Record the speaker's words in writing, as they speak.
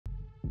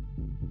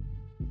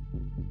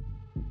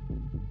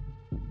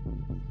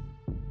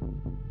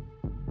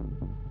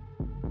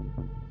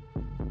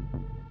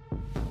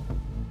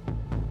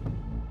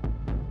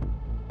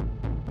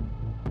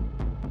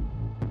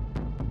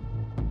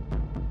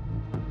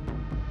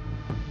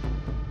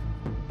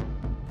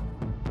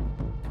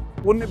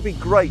Wouldn't it be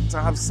great to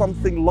have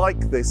something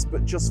like this,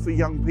 but just for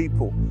young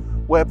people,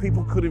 where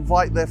people could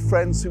invite their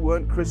friends who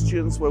weren't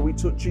Christians, where we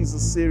took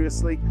Jesus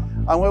seriously,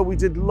 and where we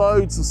did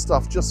loads of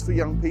stuff just for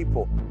young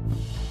people?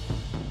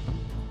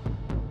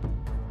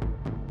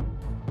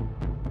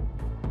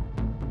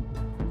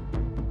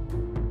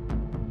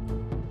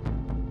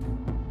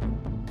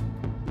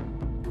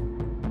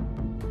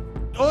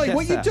 Oi,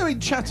 what are you doing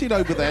chatting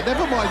over there?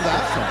 Never mind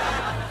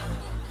that.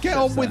 Get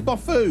on with my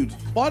food.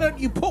 Why don't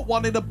you put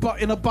one in a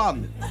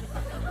bun?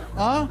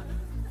 Huh?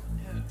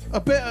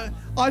 A bit.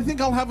 I think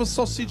I'll have a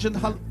sausage and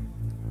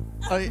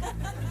I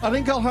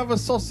think I'll have a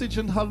sausage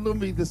and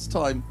halloumi this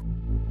time.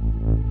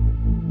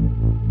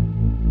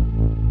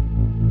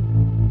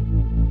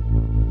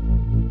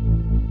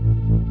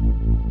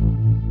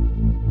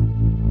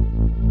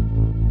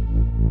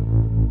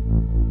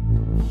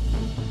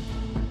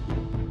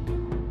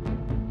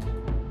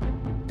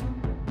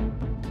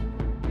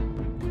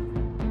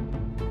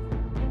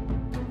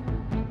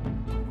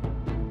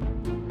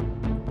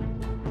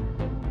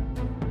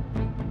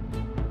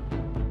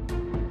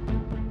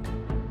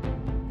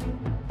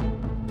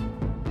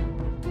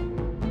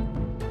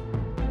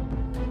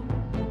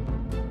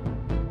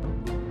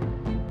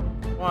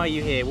 Why are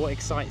you here? What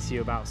excites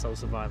you about Soul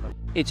Survivor?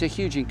 It's a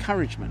huge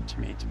encouragement to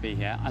me to be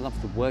here. I love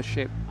the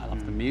worship, I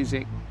love the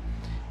music.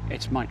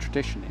 It's my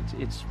tradition,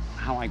 it's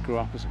how I grew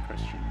up as a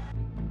Christian.